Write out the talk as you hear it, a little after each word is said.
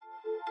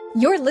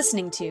You're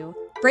listening to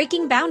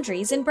Breaking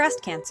Boundaries in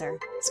Breast Cancer,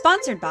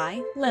 sponsored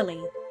by Lilly.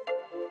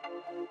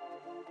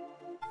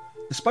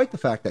 Despite the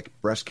fact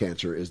that breast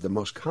cancer is the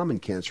most common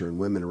cancer in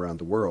women around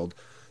the world,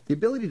 the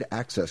ability to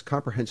access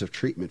comprehensive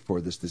treatment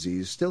for this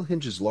disease still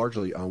hinges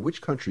largely on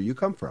which country you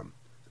come from.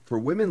 For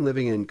women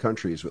living in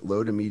countries with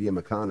low to medium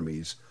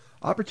economies,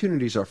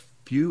 opportunities are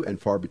few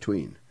and far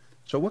between.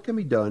 So what can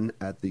be done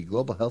at the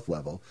global health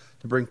level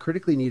to bring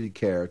critically needed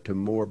care to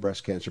more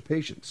breast cancer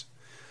patients?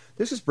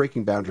 This is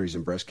Breaking Boundaries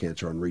in Breast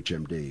Cancer on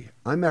ReachMD.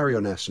 I'm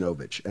Mario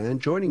Nacinovich,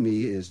 and joining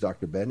me is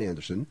Dr. Ben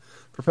Anderson,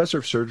 Professor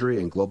of Surgery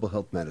and Global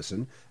Health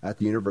Medicine at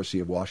the University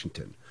of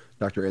Washington.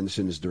 Dr.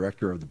 Anderson is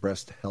Director of the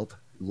Breast Health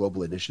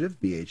Global Initiative,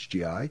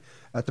 BHGI,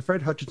 at the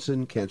Fred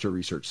Hutchinson Cancer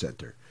Research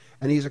Center,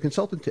 and he is a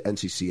consultant to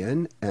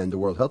NCCN and the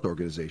World Health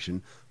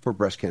Organization for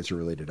breast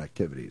cancer-related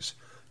activities.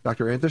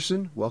 Dr.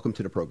 Anderson, welcome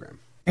to the program.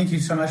 Thank you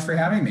so much for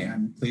having me.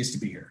 I'm pleased to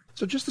be here.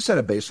 So just to set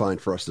a baseline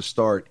for us to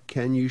start,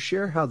 can you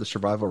share how the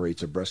survival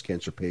rates of breast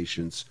cancer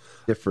patients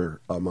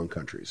differ among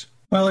countries?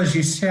 Well, as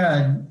you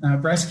said,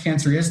 breast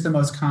cancer is the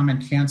most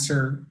common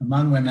cancer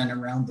among women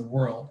around the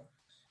world.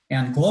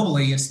 And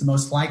globally, it's the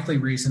most likely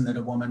reason that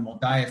a woman will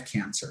die of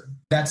cancer.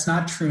 That's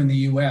not true in the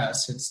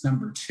U.S. It's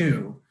number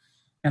 2.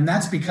 And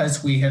that's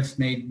because we have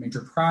made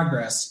major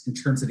progress in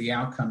terms of the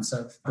outcomes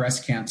of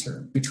breast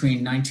cancer.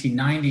 Between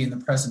 1990 and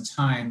the present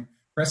time,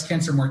 breast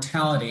cancer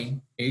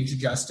mortality,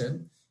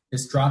 age-adjusted,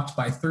 is dropped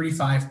by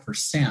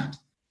 35%.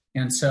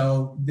 And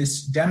so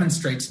this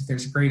demonstrates that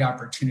there's a great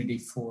opportunity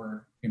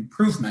for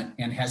improvement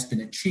and has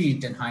been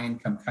achieved in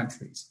high-income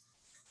countries.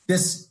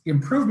 This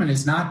improvement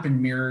has not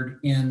been mirrored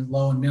in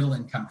low- and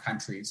middle-income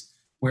countries,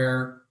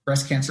 where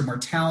breast cancer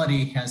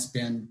mortality has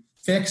been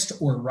fixed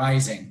or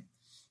rising.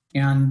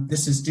 And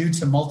this is due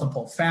to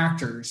multiple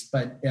factors,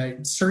 but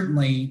it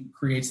certainly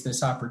creates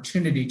this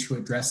opportunity to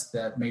address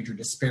the major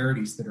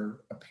disparities that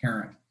are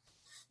apparent.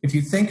 If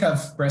you think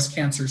of breast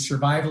cancer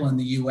survival in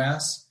the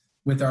U.S.,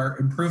 with our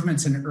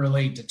improvements in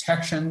early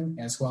detection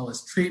as well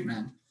as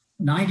treatment,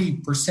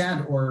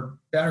 90% or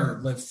better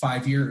live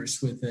 5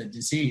 years with the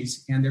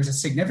disease, and there's a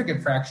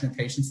significant fraction of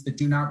patients that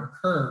do not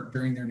recur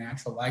during their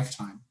natural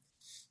lifetime.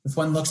 If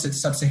one looks at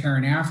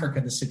sub-Saharan Africa,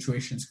 the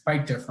situation is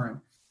quite different,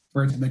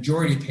 where the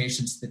majority of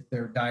patients that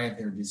die of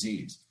their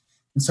disease.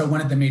 And so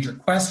one of the major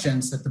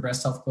questions that the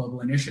Breast Health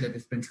Global Initiative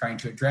has been trying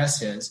to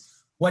address is,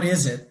 what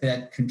is it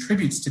that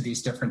contributes to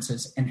these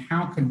differences, and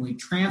how can we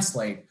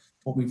translate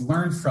what we've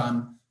learned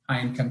from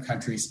high-income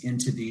countries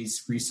into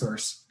these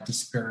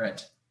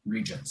resource-disparate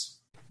regions?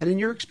 And in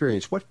your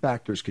experience, what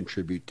factors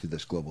contribute to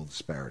this global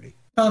disparity?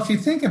 Well, if you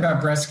think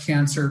about breast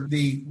cancer,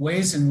 the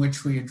ways in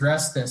which we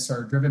address this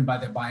are driven by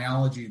the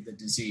biology of the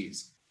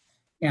disease.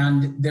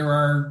 And there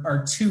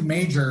are 2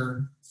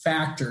 major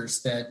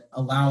factors that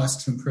allow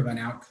us to improve an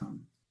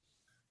outcome.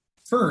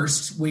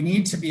 First, we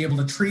need to be able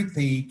to treat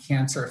the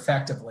cancer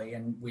effectively,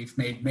 and we've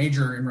made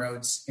major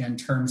inroads in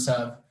terms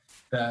of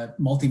the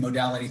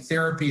multimodality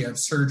therapy of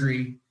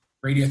surgery,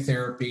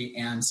 radiotherapy,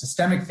 and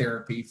systemic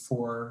therapy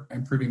for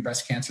improving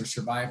breast cancer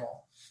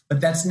survival.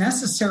 But that's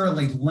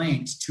necessarily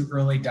linked to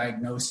early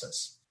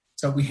diagnosis.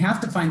 So we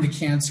have to find the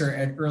cancer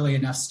at early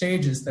enough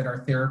stages that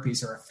our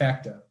therapies are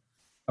effective.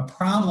 A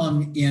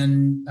problem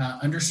in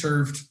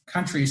underserved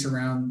countries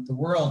around the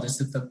world is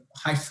that the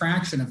high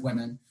fraction of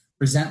women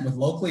present with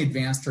locally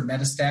advanced or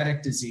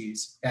metastatic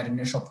disease at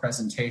initial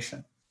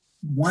presentation.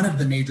 One of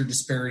the major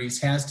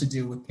disparities has to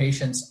do with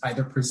patients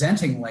either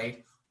presenting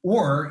late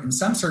or, in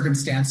some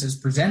circumstances,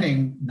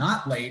 presenting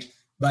not late,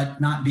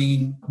 but not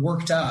being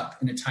worked up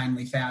in a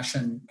timely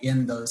fashion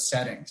in those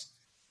settings.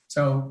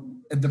 So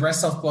the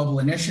Breast Health Global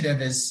Initiative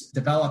has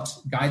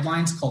developed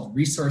guidelines called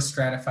resource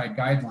stratified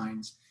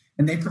guidelines,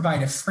 and they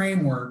provide a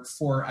framework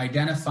for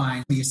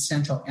identifying the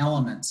essential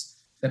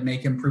elements that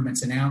make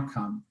improvements in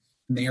outcome.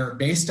 And they are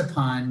based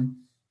upon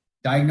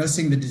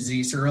diagnosing the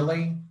disease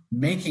early,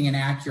 making an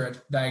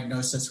accurate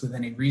diagnosis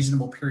within a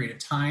reasonable period of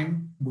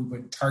time. We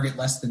would target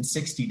less than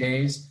 60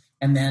 days,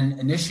 and then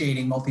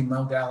initiating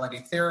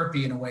multimodality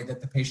therapy in a way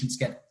that the patients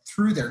get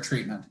through their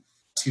treatment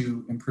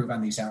to improve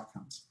on these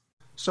outcomes.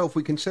 So if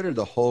we consider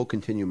the whole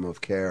continuum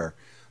of care,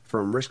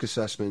 from risk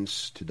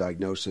assessments to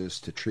diagnosis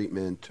to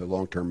treatment to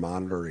long-term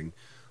monitoring,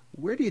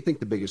 where do you think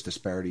the biggest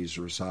disparities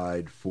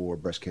reside for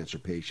breast cancer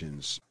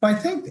patients? Well, I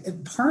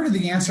think part of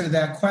the answer to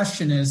that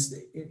question is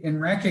in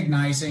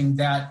recognizing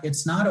that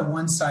it's not a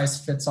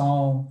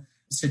one-size-fits-all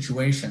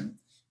situation.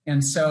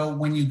 And so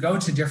when you go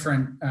to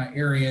different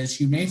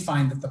areas, you may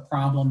find that the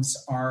problems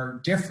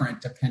are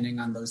different depending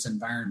on those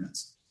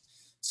environments.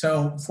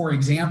 So, for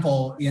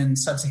example, in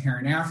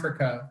sub-Saharan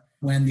Africa,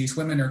 when these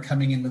women are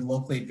coming in with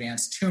locally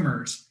advanced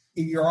tumors,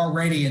 you're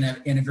already in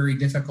a very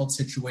difficult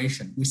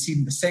situation. We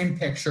see the same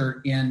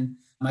picture in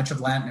much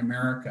of Latin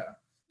America.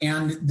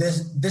 And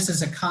this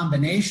is a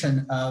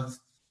combination of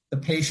the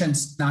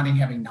patients not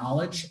having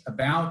knowledge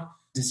about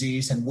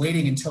disease and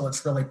waiting until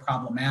it's really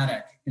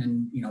problematic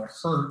and it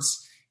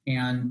hurts,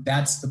 and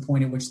that's the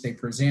point at which they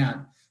present.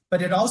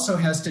 But it also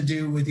has to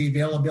do with the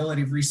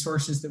availability of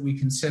resources that we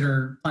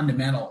consider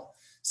fundamental.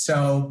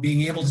 So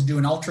being able to do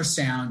an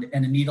ultrasound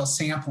and a needle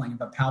sampling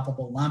of a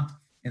palpable lump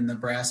in the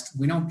breast,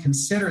 we don't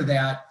consider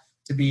that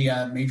to be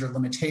a major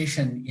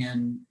limitation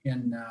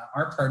in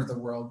our part of the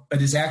world,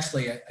 but is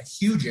actually a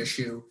huge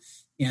issue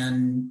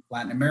in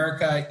Latin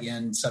America,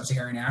 in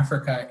sub-Saharan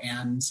Africa,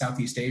 and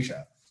Southeast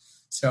Asia.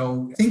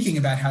 So thinking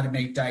about how to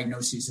make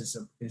diagnoses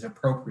is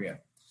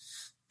appropriate.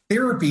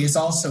 Therapy is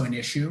also an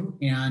issue,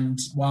 and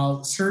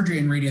while surgery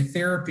and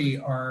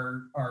radiotherapy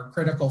are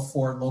critical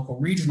for local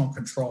regional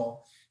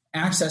control,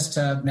 access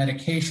to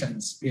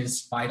medications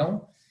is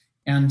vital.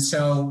 And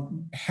so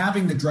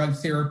having the drug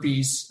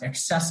therapies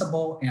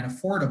accessible and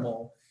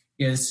affordable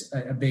is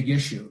a big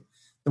issue.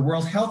 The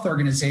World Health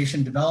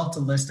Organization developed a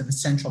list of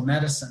essential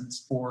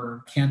medicines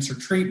for cancer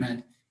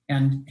treatment,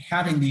 and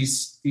having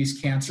these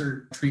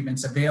cancer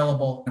treatments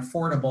available,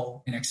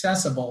 affordable, and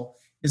accessible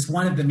is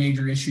one of the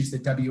major issues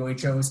that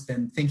WHO has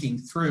been thinking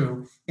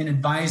through in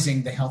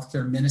advising the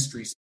healthcare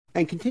ministries.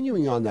 And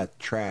continuing on that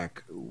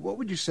track, what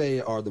would you say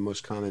are the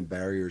most common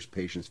barriers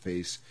patients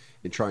face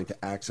in trying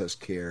to access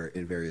care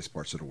in various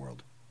parts of the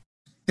world?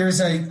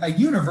 There's a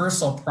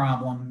universal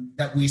problem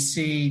that we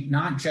see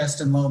not just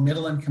in low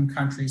middle income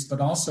countries, but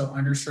also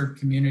underserved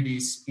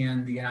communities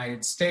in the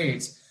United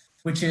States,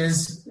 which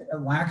is a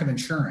lack of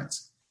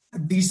insurance.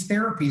 These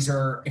therapies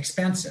are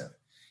expensive.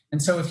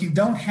 And so if you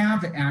don't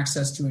have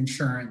access to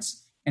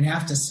insurance and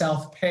have to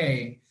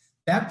self-pay,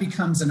 that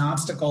becomes an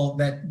obstacle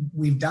that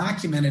we've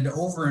documented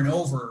over and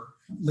over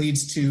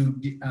leads to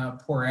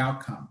poor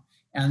outcome.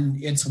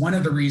 And it's one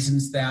of the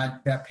reasons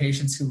that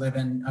patients who live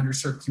in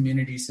underserved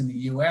communities in the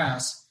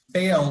U.S.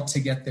 fail to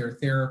get their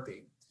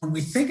therapy. When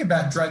we think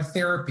about drug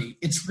therapy,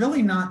 it's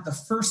really not the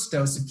first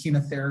dose of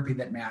chemotherapy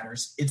that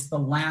matters. It's the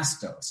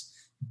last dose.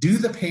 Do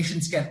the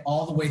patients get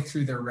all the way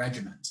through their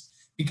regimens?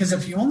 Because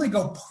if you only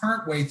go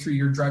part way through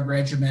your drug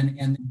regimen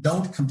and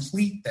don't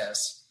complete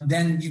this,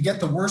 then you get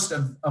the worst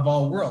of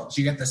all worlds.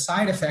 You get the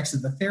side effects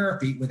of the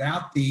therapy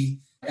without the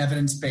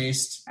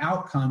evidence-based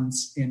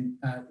outcomes in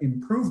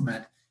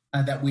improvement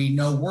that we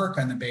know work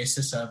on the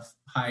basis of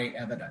high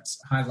evidence,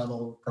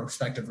 high-level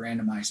prospective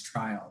randomized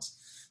trials.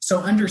 So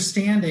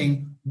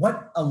understanding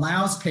what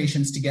allows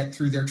patients to get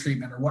through their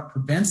treatment or what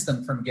prevents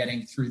them from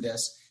getting through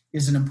this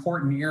is an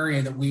important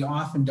area that we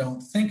often don't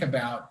think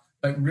about,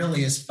 but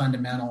really is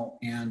fundamental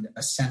and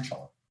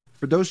essential.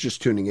 For those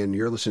just tuning in,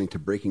 you're listening to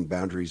Breaking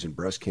Boundaries in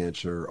Breast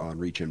Cancer on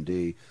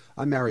ReachMD.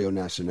 I'm Mario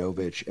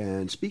Nacinovich,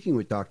 and speaking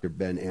with Dr.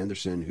 Ben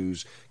Anderson,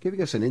 who's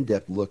giving us an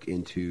in-depth look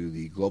into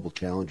the global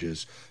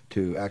challenges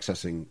to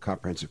accessing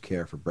comprehensive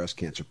care for breast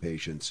cancer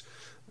patients.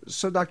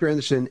 So, Dr.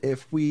 Anderson,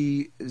 if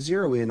we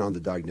zero in on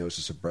the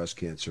diagnosis of breast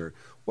cancer,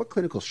 what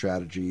clinical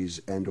strategies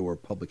and or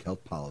public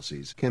health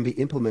policies can be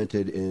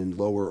implemented in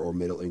lower or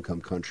middle-income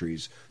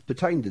countries to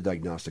tighten the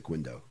diagnostic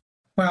window?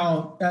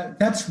 Well,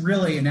 that's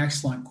really an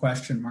excellent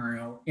question,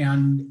 Mario.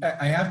 And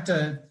I have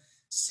to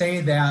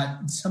say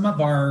that some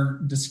of our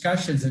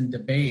discussions and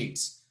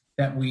debates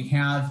that we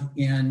have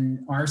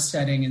in our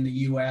setting in the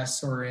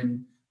U.S. or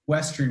in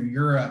Western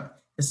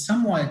Europe has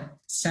somewhat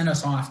sent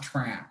us off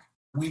track.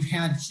 We've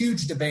had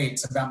huge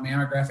debates about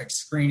mammographic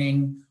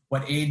screening.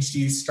 What age do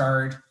you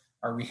start?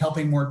 Are we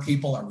helping more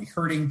people? Are we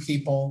hurting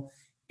people?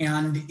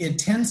 And it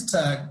tends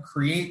to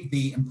create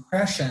the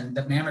impression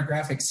that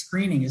mammographic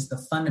screening is the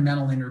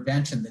fundamental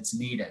intervention that's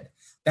needed.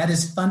 That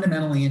is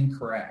fundamentally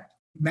incorrect.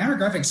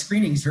 Mammographic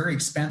screening is very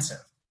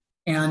expensive.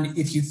 And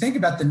if you think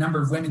about the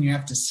number of women you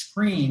have to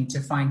screen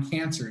to find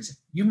cancers,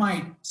 you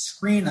might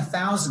screen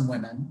 1,000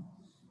 women,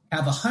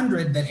 have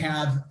 100 that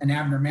have an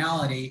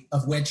abnormality,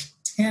 of which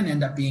 10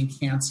 end up being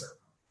cancer.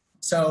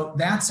 So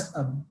that's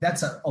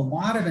a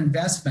lot of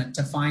investment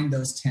to find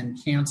those 10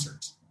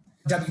 cancers.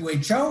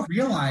 WHO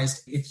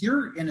realized if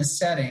you're in a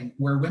setting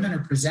where women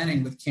are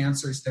presenting with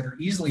cancers that are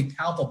easily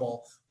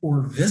palpable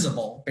or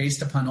visible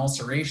based upon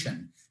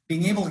ulceration,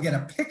 being able to get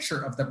a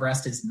picture of the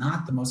breast is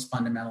not the most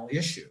fundamental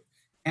issue.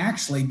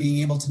 Actually,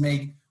 being able to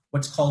make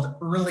what's called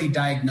early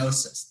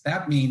diagnosis.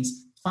 That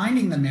means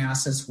finding the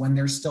masses when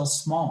they're still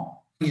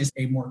small is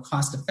a more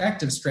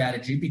cost-effective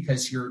strategy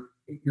because you're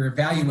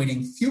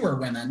evaluating fewer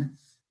women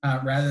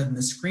rather than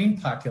the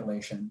screen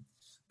population.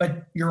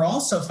 But you're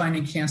also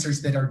finding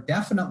cancers that are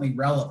definitely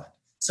relevant.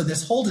 So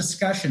this whole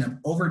discussion of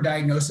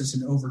overdiagnosis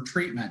and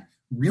overtreatment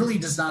really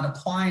does not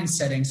apply in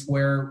settings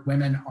where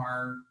women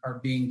are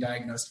being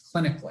diagnosed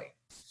clinically.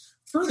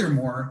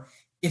 Furthermore,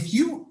 if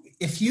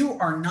you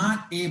are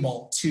not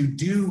able to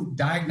do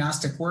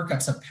diagnostic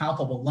workups of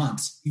palpable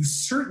lumps, you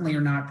certainly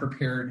are not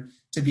prepared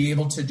to be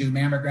able to do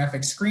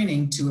mammographic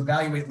screening to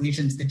evaluate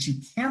lesions that you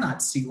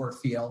cannot see or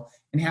feel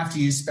and have to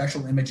use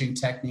special imaging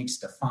techniques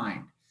to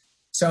find.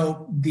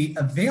 So the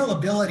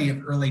availability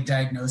of early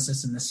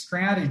diagnosis and the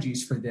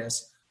strategies for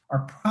this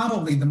are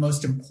probably the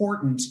most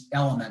important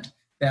element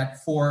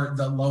that for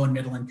the low and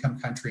middle income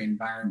country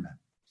environment.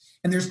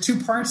 And there's two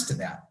parts to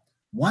that.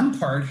 One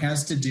part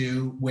has to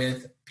do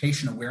with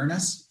patient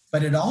awareness,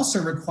 but it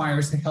also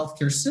requires the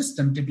healthcare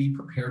system to be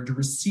prepared to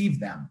receive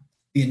them.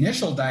 The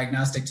initial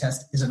diagnostic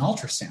test is an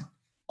ultrasound.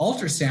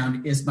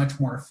 Ultrasound is much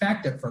more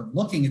effective for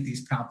looking at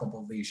these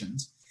palpable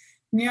lesions.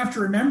 And you have to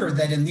remember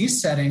that in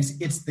these settings,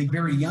 it's the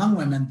very young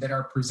women that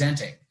are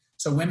presenting.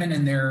 So women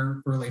in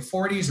their early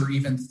 40s or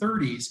even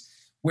 30s,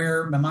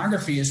 where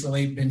mammography has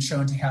really been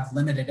shown to have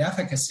limited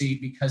efficacy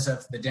because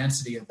of the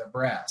density of the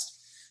breast.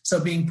 So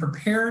being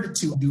prepared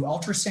to do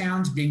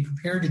ultrasounds, being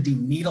prepared to do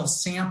needle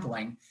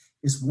sampling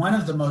is one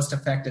of the most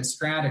effective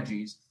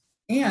strategies,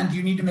 and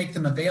you need to make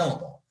them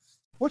available.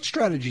 What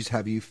strategies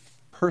have you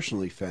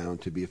personally found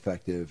to be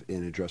effective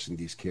in addressing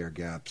these care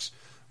gaps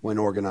when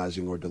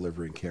organizing or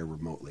delivering care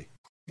remotely?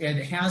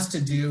 It has to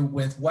do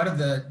with what are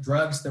the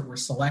drugs that we're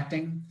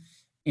selecting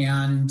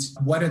and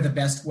what are the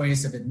best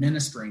ways of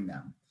administering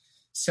them.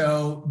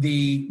 So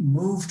the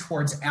move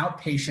towards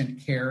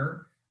outpatient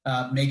care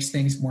makes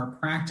things more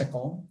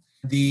practical.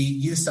 The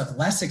use of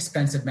less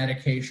expensive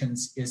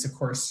medications is, of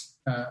course,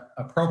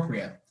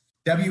 appropriate.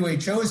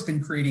 WHO has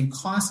been creating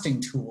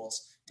costing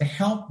tools to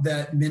help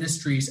the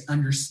ministries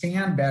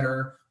understand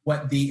better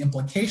what the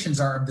implications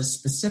are of the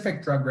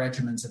specific drug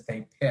regimens that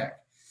they pick.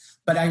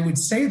 But I would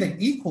say that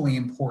equally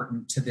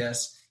important to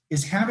this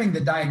is having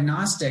the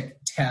diagnostic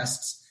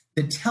tests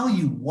that tell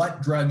you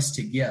what drugs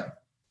to give.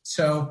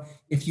 So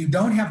if you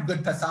don't have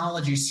good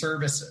pathology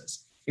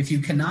services, if you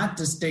cannot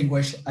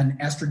distinguish an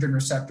estrogen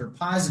receptor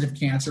positive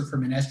cancer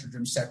from an estrogen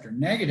receptor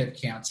negative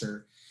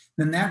cancer,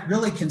 then that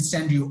really can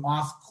send you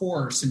off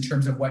course in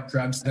terms of what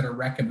drugs that are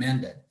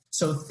recommended.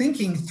 So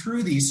thinking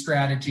through these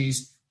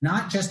strategies,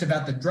 not just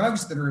about the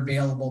drugs that are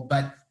available,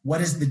 but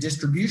what is the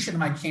distribution of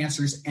my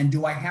cancers, and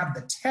do I have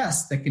the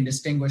tests that can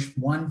distinguish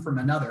one from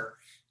another,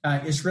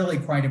 is really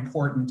quite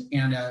important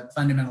and a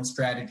fundamental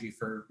strategy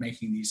for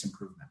making these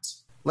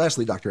improvements.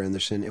 Lastly, Dr.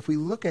 Anderson, if we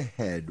look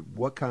ahead,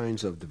 what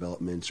kinds of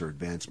developments or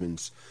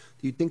advancements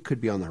do you think could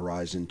be on the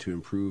horizon to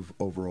improve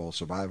overall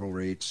survival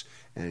rates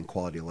and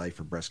quality of life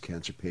for breast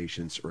cancer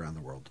patients around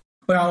the world?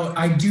 Well,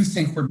 I do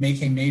think we're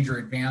making major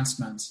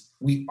advancements.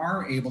 We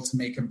are able to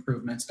make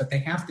improvements, but they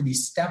have to be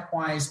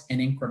stepwise and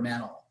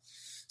incremental.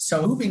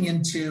 So moving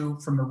into,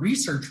 from a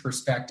research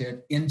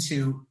perspective,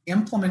 into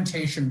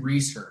implementation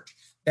research,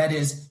 that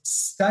is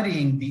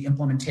studying the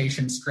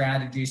implementation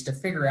strategies to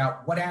figure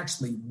out what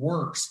actually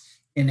works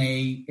in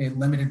a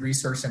limited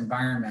resource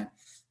environment.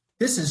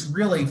 This is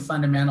really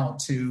fundamental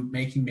to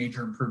making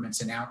major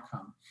improvements in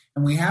outcome.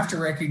 And we have to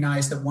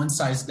recognize that one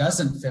size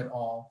doesn't fit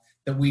all,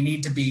 that we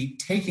need to be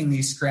taking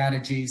these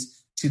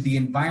strategies to the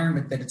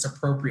environment that it's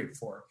appropriate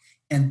for.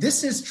 And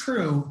this is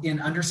true in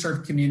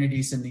underserved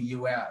communities in the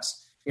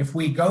US. If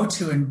we go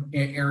to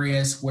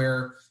areas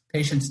where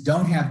patients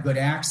don't have good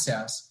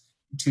access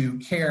to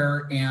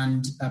care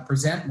and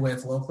present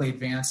with locally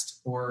advanced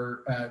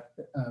or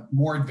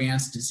more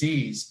advanced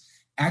disease,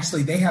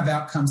 actually they have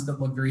outcomes that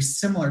look very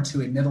similar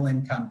to a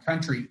middle-income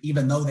country,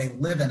 even though they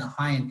live in a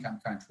high-income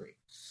country.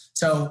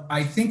 So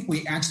I think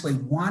we actually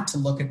want to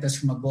look at this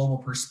from a global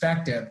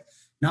perspective,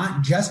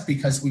 not just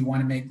because we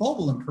want to make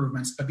global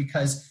improvements, but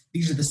because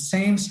these are the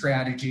same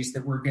strategies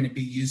that we're going to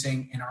be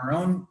using in our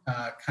own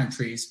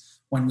countries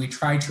when we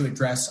try to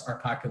address our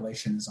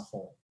population as a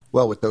whole.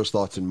 Well, with those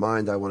thoughts in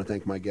mind, I want to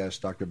thank my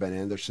guest, Dr. Ben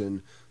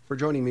Anderson, for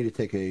joining me to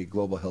take a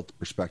global health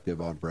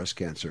perspective on breast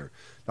cancer.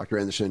 Dr.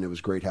 Anderson, it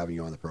was great having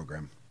you on the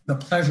program. The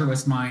pleasure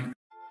was mine.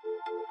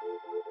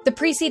 The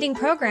preceding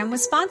program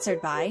was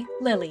sponsored by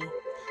Lilly.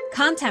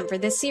 Content for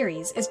this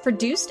series is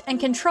produced and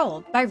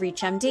controlled by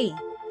ReachMD.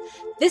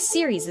 This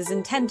series is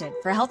intended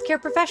for healthcare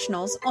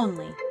professionals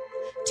only.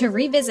 To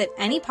revisit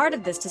any part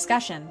of this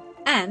discussion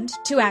and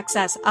to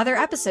access other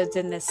episodes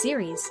in this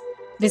series,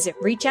 visit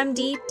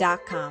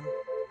ReachMD.com.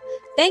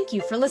 Thank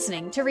you for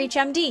listening to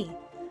ReachMD.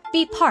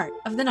 Be part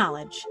of the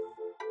knowledge.